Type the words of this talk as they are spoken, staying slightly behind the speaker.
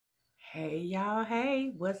Hey y'all,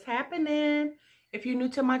 hey, what's happening? If you're new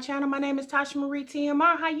to my channel, my name is Tasha Marie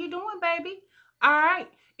TMr. How you doing, baby? All right,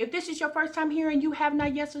 if this is your first time here and you have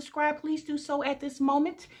not yet subscribed, please do so at this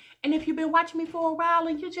moment. And if you've been watching me for a while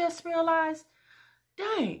and you just realized,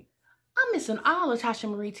 dang, I'm missing all of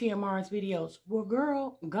Tasha Marie TMr's videos. Well,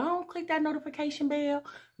 girl, go on, click that notification bell.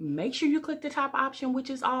 Make sure you click the top option, which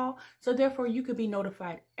is all. So therefore, you could be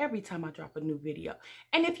notified every time I drop a new video.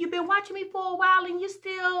 And if you've been watching me for a while and you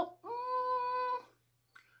still,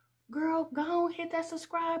 girl, go on, hit that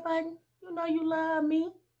subscribe button. You know you love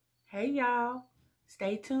me. Hey, y'all.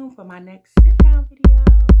 Stay tuned for my next sit-down video.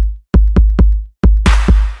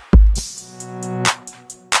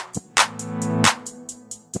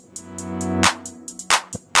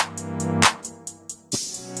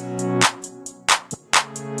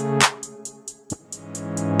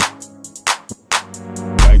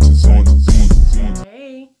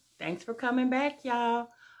 Thanks for coming back, y'all.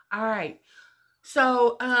 All right.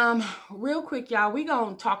 So, real quick, y'all, we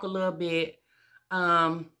gonna talk a little bit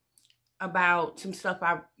about some stuff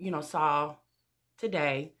I, saw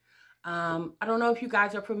today. I don't know if you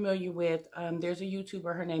guys are familiar with, there's a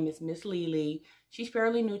YouTuber, her name is Miss Lily. She's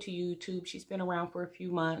fairly new to YouTube. She's been around for a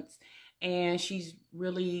few months, and she's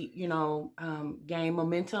really, gained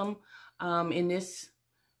momentum in this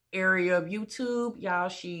area of YouTube, y'all.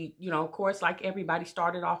 She, of course, like everybody,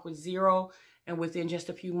 started off with 0, and within just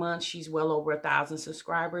a few months, she's well over 1,000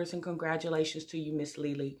 subscribers. And congratulations to you, Miss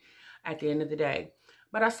Lily, at the end of the day.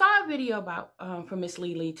 But I saw a video about from Miss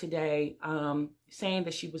Lily today, saying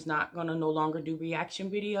that she was not going to no longer do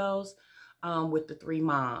reaction videos with the 3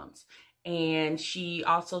 moms. And she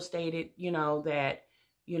also stated, that,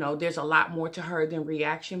 there's a lot more to her than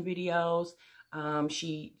reaction videos.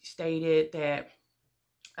 She stated that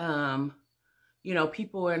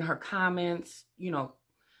people in her comments,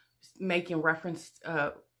 making reference,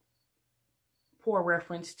 poor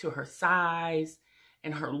reference to her size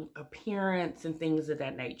and her appearance and things of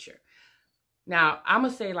that nature. Now, I'm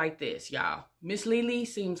going to say like this, y'all. Miss Lily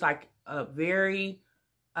seems like a very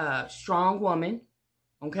strong woman,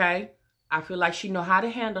 okay? I feel like she know how to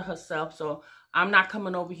handle herself, so I'm not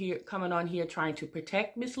coming on here trying to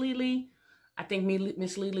protect Miss Lily. I think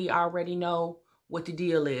Miss Lily already know what the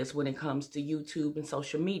deal is when it comes to YouTube and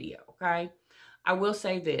social media, okay? I will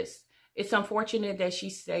say this. It's unfortunate that she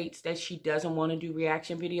states that she doesn't want to do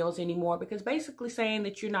reaction videos anymore, because basically saying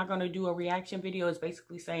that you're not going to do a reaction video is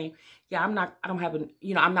basically saying, yeah, I'm not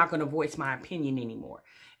going to voice my opinion anymore.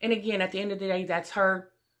 And again, at the end of the day, that's her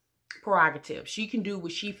prerogative. She can do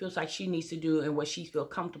what she feels like she needs to do and what she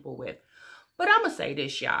feels comfortable with. But I'm going to say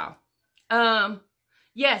this, y'all.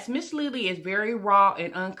 Yes, Miss Lily is very raw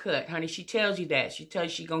and uncut, honey. She tells you that. She tells you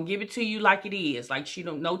she's going to give it to you like it is. Like she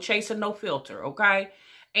don't, no chaser, no filter, okay?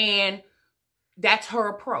 And that's her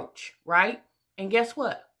approach, right? And guess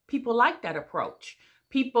what? People like that approach.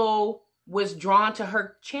 People was drawn to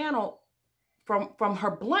her channel from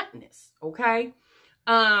her bluntness, okay?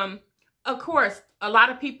 Of course, a lot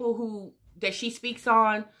of people that she speaks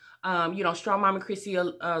on, Strong Mama Chrissy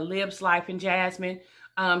lives life in Jasmine.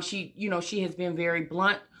 She has been very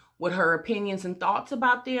blunt with her opinions and thoughts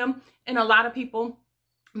about them. And a lot of people,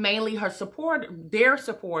 mainly their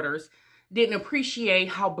supporters, didn't appreciate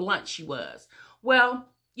how blunt she was. Well,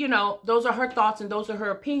 those are her thoughts and those are her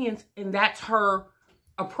opinions. And that's her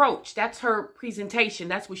approach. That's her presentation.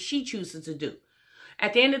 That's what she chooses to do.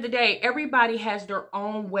 At the end of the day, everybody has their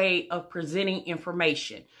own way of presenting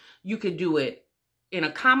information. You could do it in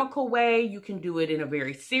a comical way. You can do it in a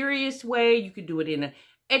very serious way. You could do it in an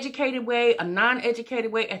educated way, a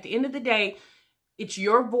non-educated way. At the end of the day, it's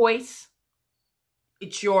your voice.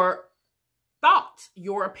 It's your thoughts,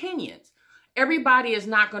 your opinions. Everybody is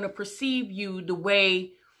not going to perceive you the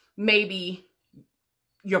way maybe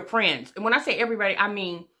your friends. And when I say everybody, I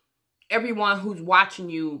mean everyone who's watching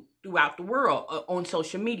you throughout the world on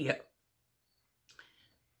social media.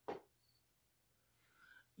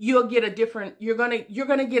 You're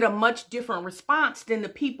gonna get a much different response than the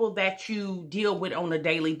people that you deal with on a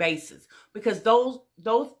daily basis, because the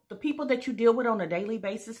people that you deal with on a daily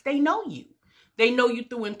basis, they know you. They know you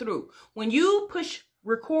through and through. When you push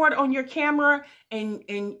record on your camera and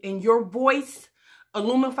your voice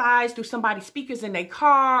illumifies through somebody's speakers in their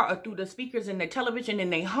car or through the speakers in their television in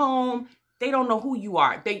their home, they don't know who you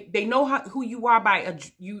are. They know who you are by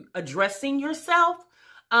you addressing yourself,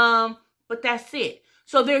 but that's it.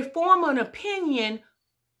 So they form an opinion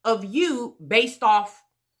of you based off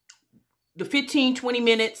the 15, 20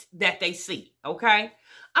 minutes that they see, okay?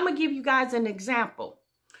 I'm going to give you guys an example.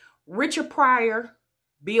 Richard Pryor,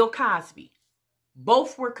 Bill Cosby.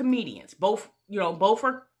 Both were comedians. Both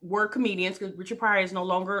were comedians because Richard Pryor is no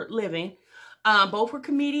longer living. Both were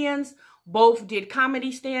comedians. Both did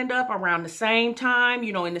comedy stand-up around the same time,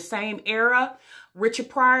 in the same era. Richard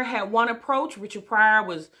Pryor had one approach. Richard Pryor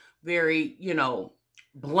was very,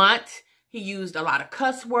 blunt. He used a lot of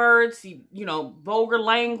cuss words, vulgar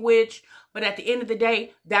language. But at the end of the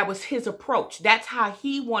day, that was his approach. That's how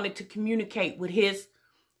he wanted to communicate with his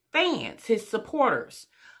fans, his supporters.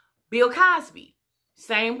 Bill Cosby,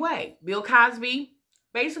 same way. Bill Cosby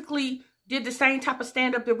basically did the same type of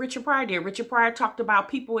stand-up that Richard Pryor did. Richard Pryor talked about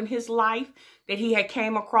people in his life that he had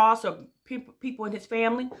came across, or people in his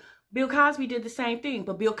family. Bill Cosby did the same thing,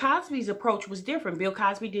 but Bill Cosby's approach was different. Bill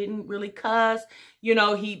Cosby didn't really cuss. He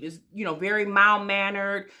was, very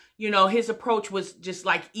mild-mannered. His approach was just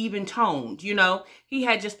like even-toned. He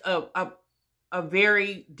had just a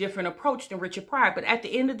very different approach than Richard Pryor. But at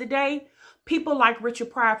the end of the day, people like Richard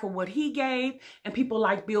Pryor for what he gave, and people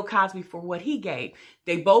like Bill Cosby for what he gave.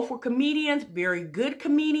 They both were comedians, very good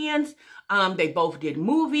comedians. They both did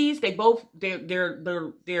movies. They both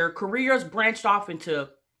their careers branched off into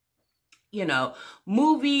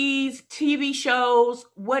movies, TV shows,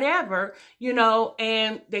 whatever,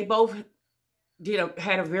 and they both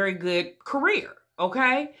had a very good career.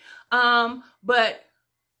 Okay. But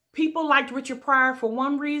people liked Richard Pryor for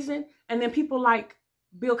one reason, and then people like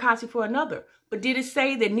Bill Cosby for another. But did it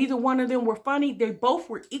say that neither one of them were funny? They both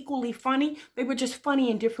were equally funny. They were just funny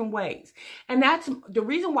in different ways. And that's the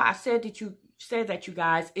reason why I said that, you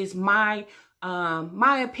guys, is my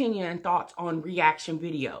opinion and thoughts on reaction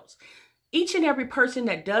videos. Each and every person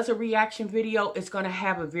that does a reaction video is going to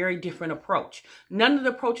have a very different approach. None of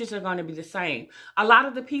the approaches are going to be the same. A lot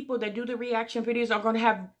of the people that do the reaction videos are going to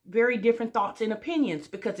have very different thoughts and opinions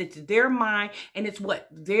because it's their mind and it's what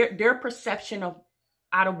their perception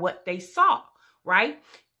out of what they saw, right?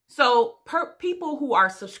 So people who are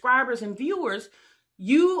subscribers and viewers,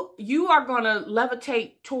 you are going to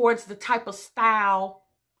levitate towards the type of style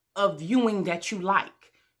of viewing that you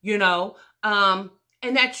like,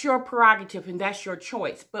 and that's your prerogative and that's your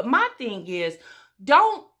choice. But my thing is,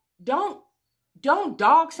 don't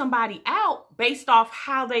dog somebody out based off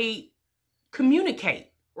how they communicate,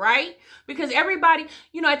 right? Because everybody,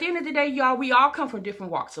 at the end of the day, y'all, we all come from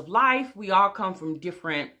different walks of life. We all come from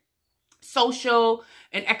different social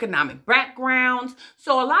and economic backgrounds.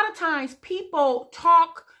 So a lot of times people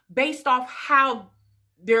talk based off how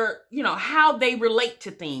how they relate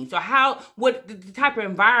to things, or what the type of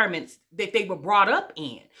environments that they were brought up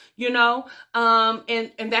in,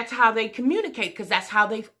 and that's how they communicate, because that's how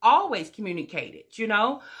they've always communicated,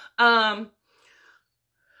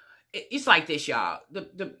 It's like this, y'all.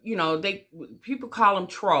 People call them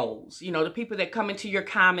trolls, the people that come into your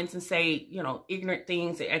comments and say, ignorant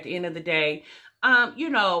things at the end of the day.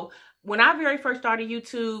 When I very first started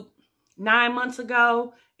YouTube 9 months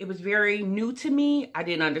ago, it was very new to me. I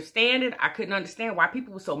didn't understand it. I couldn't understand why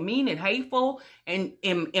people were so mean and hateful. And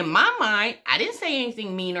in my mind, I didn't say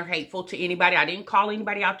anything mean or hateful to anybody. I didn't call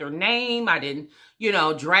anybody out their name. I didn't,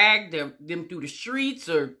 drag them through the streets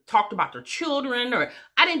or talked about their children, or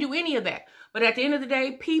I didn't do any of that. But at the end of the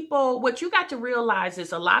day, what you got to realize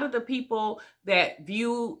is a lot of the people that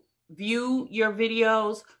view your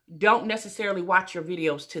videos don't necessarily watch your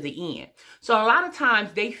videos to the end. So a lot of times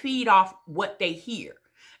they feed off what they hear.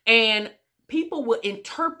 And people will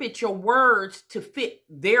interpret your words to fit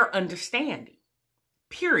their understanding,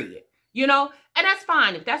 period. And that's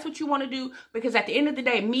fine if that's what you want to do, because at the end of the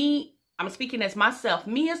day, I'm speaking as myself,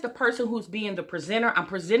 me as the person who's being the presenter, I'm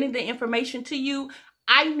presenting the information to you.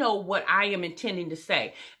 I know what I am intending to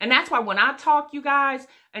say. And that's why when I talk, you guys,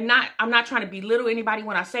 I'm not trying to belittle anybody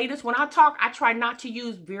when I say this. When I talk, I try not to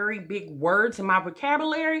use very big words in my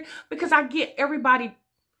vocabulary, because I get everybody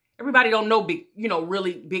don't know big,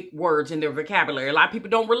 really big words in their vocabulary. A lot of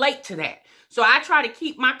people don't relate to that. So I try to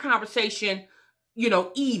keep my conversation,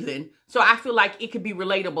 even. So I feel like it could be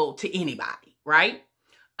relatable to anybody, right?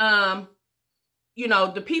 The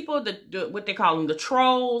people, what they call them, the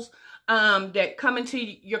trolls, that come into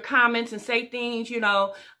your comments and say things, you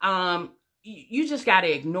just got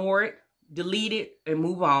to ignore it, delete it, and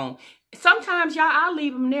move on. Sometimes, y'all, I'll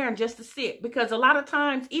leave them there just to sit, because a lot of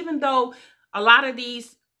times, even though a lot of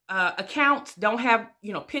these accounts don't have,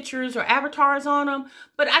 pictures or avatars on them,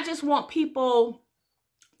 but I just want people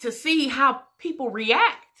to see how people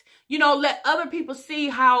react, let other people see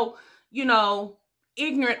how,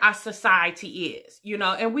 ignorant our society is,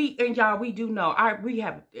 and y'all, we do know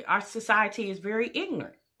our society is very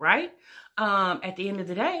ignorant, right? At the end of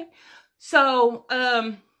the day. So,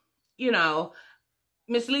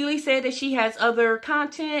 Miss Lily said that she has other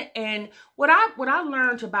content, and what I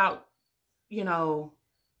learned about, you know,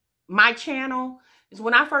 my channel is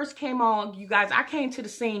when I first came on, you guys, I came to the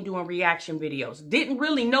scene doing reaction videos. Didn't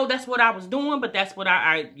really know that's what I was doing, but that's what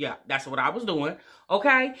that's what I was doing.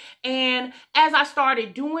 Okay. And as I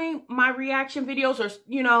started doing my reaction videos, or,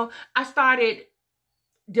 you know, I started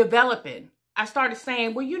developing. I started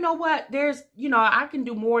saying, well, you know what? There's, you know, I can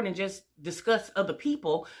do more than just discuss other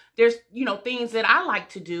people. There's, you know, things that I like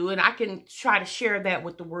to do, and I can try to share that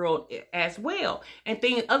with the world as well. And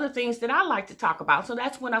other things that I like to talk about. So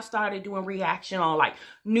that's when I started doing reaction on like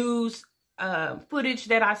news footage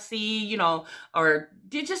that I see, you know, or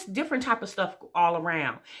just different type of stuff all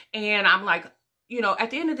around. And I'm like, you know,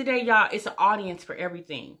 at the end of the day, y'all, it's an audience for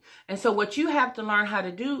everything. And so what you have to learn how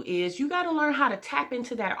to do is you got to learn how to tap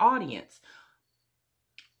into that audience.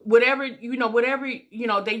 Whatever, you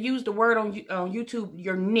know, they use the word on YouTube,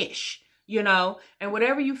 your niche, you know, and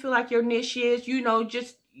whatever you feel like your niche is, you know,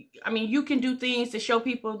 just, I mean, you can do things to show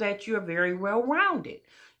people that you're very well-rounded,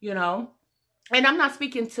 you know. And I'm not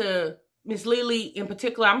speaking to Miss Lily in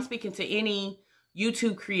particular. I'm speaking to any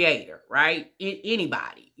YouTube creator, right?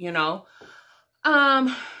 Anybody, you know.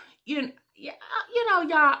 You know,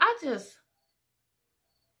 y'all,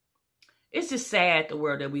 it's just sad, the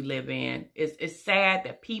world that we live in. It's sad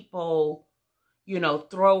that people, you know,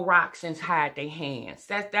 throw rocks and hide their hands.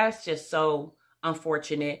 That's just so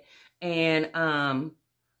unfortunate. And,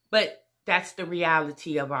 but that's the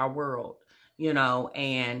reality of our world, you know.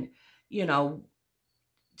 And, you know,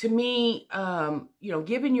 to me, you know,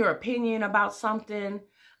 giving your opinion about something,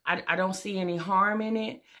 I don't see any harm in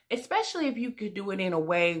it, especially if you could do it in a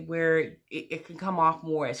way where it can come off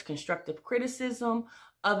more as constructive criticism,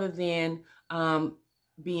 other than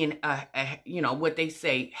being you know, what they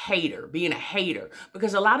say, being a hater.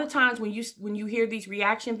 Because a lot of times when you hear these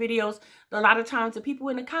reaction videos, a lot of times the people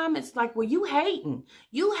in the comments like, well, you hating.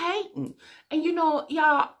 And you know,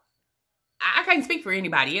 y'all, I can't speak for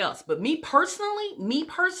anybody else, but me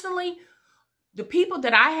personally, the people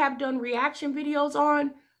that I have done reaction videos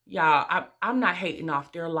on, y'all, I'm not hating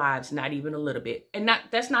off their lives, not even a little bit. And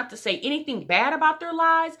that's not to say anything bad about their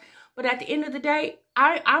lives, but at the end of the day,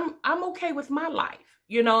 I'm okay with my life,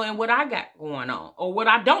 you know, and what I got going on, or what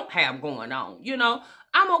I don't have going on, you know.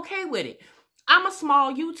 I'm okay with it. I'm a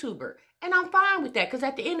small YouTuber, and I'm fine with that, because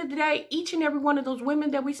at the end of the day, each and every one of those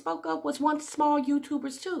women that we spoke of was once small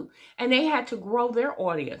YouTubers too, and they had to grow their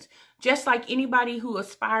audience. Just like anybody who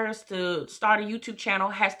aspires to start a YouTube channel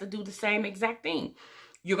has to do the same exact thing.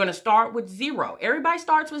 You're going to start with zero. Everybody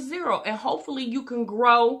starts with zero, and hopefully you can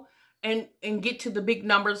grow and get to the big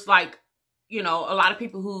numbers. Like, you know, a lot of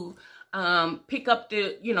people who pick up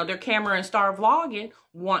their camera and start vlogging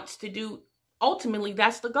wants to do. Ultimately,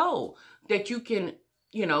 that's the goal, that you can,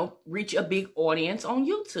 you know, reach a big audience on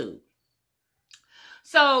YouTube.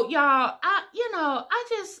 So, y'all, I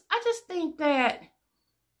just think that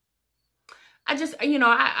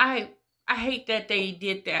I hate that they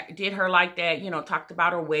did her like that, you know, talked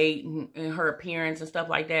about her weight and her appearance and stuff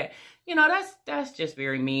like that. You know, that's just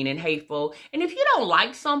very mean and hateful. And if you don't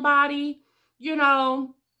like somebody, you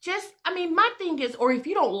know, my thing is, or if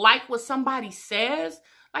you don't like what somebody says,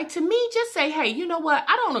 like, to me, just say, hey, you know what?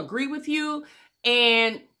 I don't agree with you,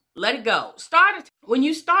 and let it go. When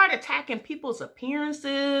you start attacking people's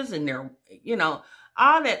appearances and their, you know,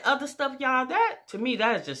 all that other stuff, y'all, that, to me,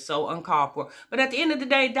 that is just so uncalled for. But at the end of the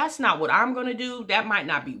day, that's not what I'm going to do. That might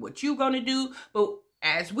not be what you're going to do. But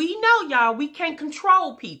as we know, y'all, we can't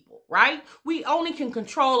control people, right? We only can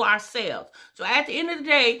control ourselves. So at the end of the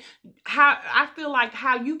day, I feel like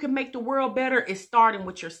how you can make the world better is starting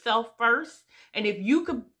with yourself first. And if you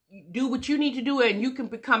could do what you need to do and you can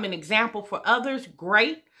become an example for others,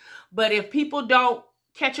 great. But if people don't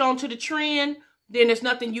catch on to the trend, then there's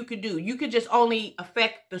nothing you could do. You could just only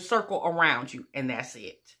affect the circle around you, and that's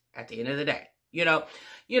it at the end of the day.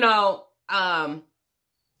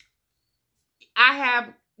 I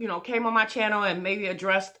have, came on my channel and maybe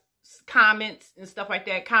addressed comments and stuff like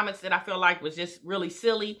that. Comments that I feel like was just really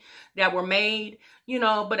silly that were made,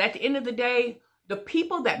 but at the end of the day, the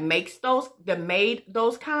people that made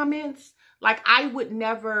those comments, like, I would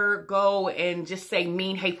never go and just say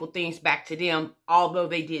mean, hateful things back to them, although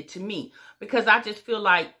they did to me, because I just feel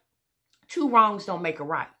like two wrongs don't make a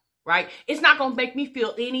right, right? It's not going to make me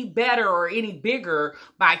feel any better or any bigger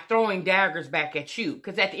by throwing daggers back at you,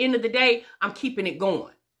 because at the end of the day, I'm keeping it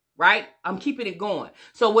going, right? I'm keeping it going.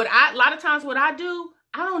 So a lot of times what I do,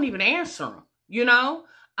 I don't even answer them,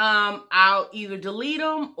 I'll either delete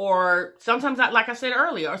them, or sometimes, like I said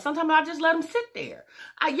earlier, or sometimes I just let them sit there.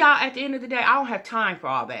 Y'all, at the end of the day, I don't have time for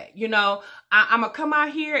all that. I'm going to come out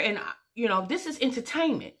here and, this is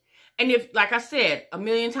entertainment. And if, like I said a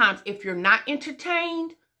million times, if you're not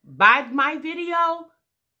entertained, by my video,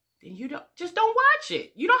 then you don't watch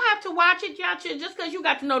it. You don't have to watch it, y'all. Just because you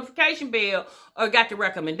got the notification bell or got the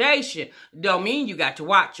recommendation don't mean you got to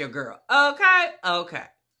watch your girl. Okay? Okay.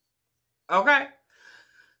 Okay?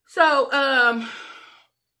 So,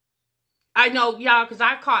 I know, y'all, because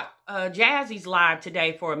I caught Jazzy's live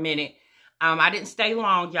today for a minute. I didn't stay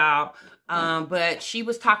long, y'all. But she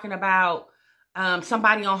was talking about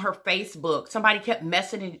somebody on her Facebook. Somebody kept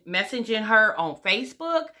messaging her on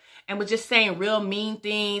Facebook and was just saying real mean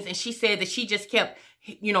things. And she said that she just kept,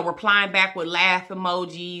 replying back with laugh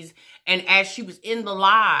emojis. And as she was in the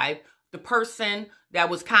live, the person that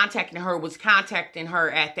was contacting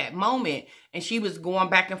her at that moment. And she was going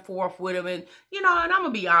back and forth with him. And, and I'm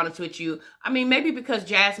going to be honest with you. I mean, maybe because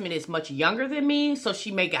Jasmine is much younger than me, so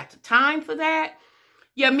she may got the time for that.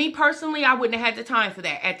 Yeah, me personally, I wouldn't have had the time for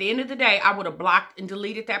that. At the end of the day, I would have blocked and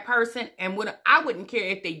deleted that person. And I wouldn't care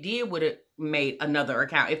if they would have made another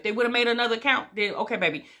account. If they would have made another account, then okay,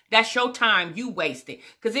 baby, that's your time you wasted.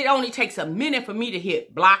 Because it only takes a minute for me to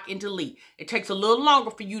hit block and delete. It takes a little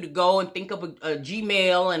longer for you to go and think of a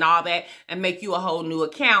Gmail and all that and make you a whole new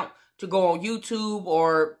account to go on YouTube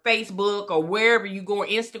or Facebook or wherever you go, on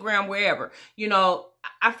Instagram, wherever.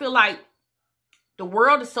 I feel like the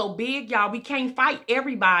world is so big, y'all. We can't fight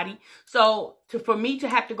everybody. So for me to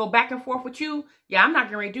have to go back and forth with you, yeah, I'm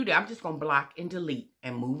not going to do that. I'm just going to block and delete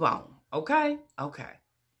and move on. Okay? Okay.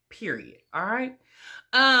 Period. All right?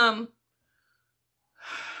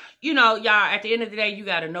 Y'all, at the end of the day, you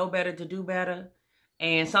got to know better to do better.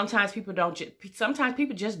 And sometimes people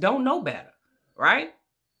just don't know better. Right?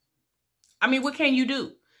 I mean, what can you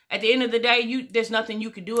do? At the end of the day, there's nothing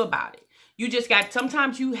you can do about it.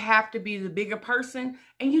 Sometimes you have to be the bigger person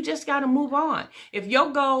and you just got to move on. If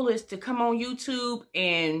your goal is to come on YouTube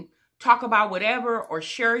and talk about whatever or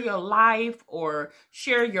share your life or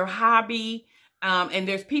share your hobby, and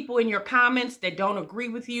there's people in your comments that don't agree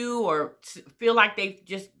with you or feel like they've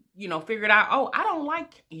just, figured out, oh, I don't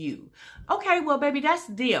like you. Okay, well, baby, that's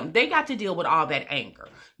them. They got to deal with all that anger.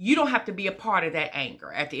 You don't have to be a part of that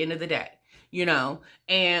anger at the end of the day.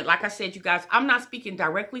 And like I said, you guys, I'm not speaking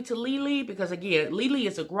directly to Lily because, again, Lily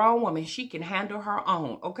is a grown woman. She can handle her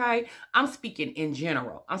own, okay? I'm speaking in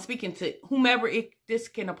general. I'm speaking to whomever this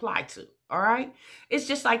can apply to, all right? It's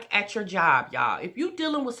just like at your job, y'all. If you're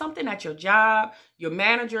dealing with something at your job, your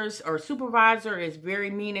managers or supervisor is very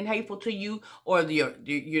mean and hateful to you, or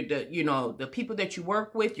the people that you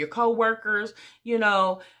work with, your coworkers,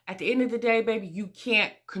 at the end of the day, baby, you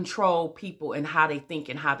can't control people and how they think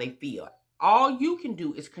and how they feel. All you can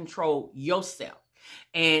do is control yourself.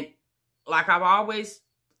 And like I've always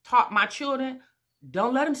taught my children,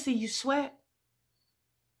 don't let them see you sweat.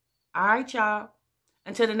 All right, y'all.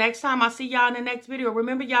 Until the next time I see y'all in the next video,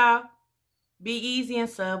 remember, y'all, be easy and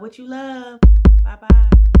sub what you love. Bye-bye.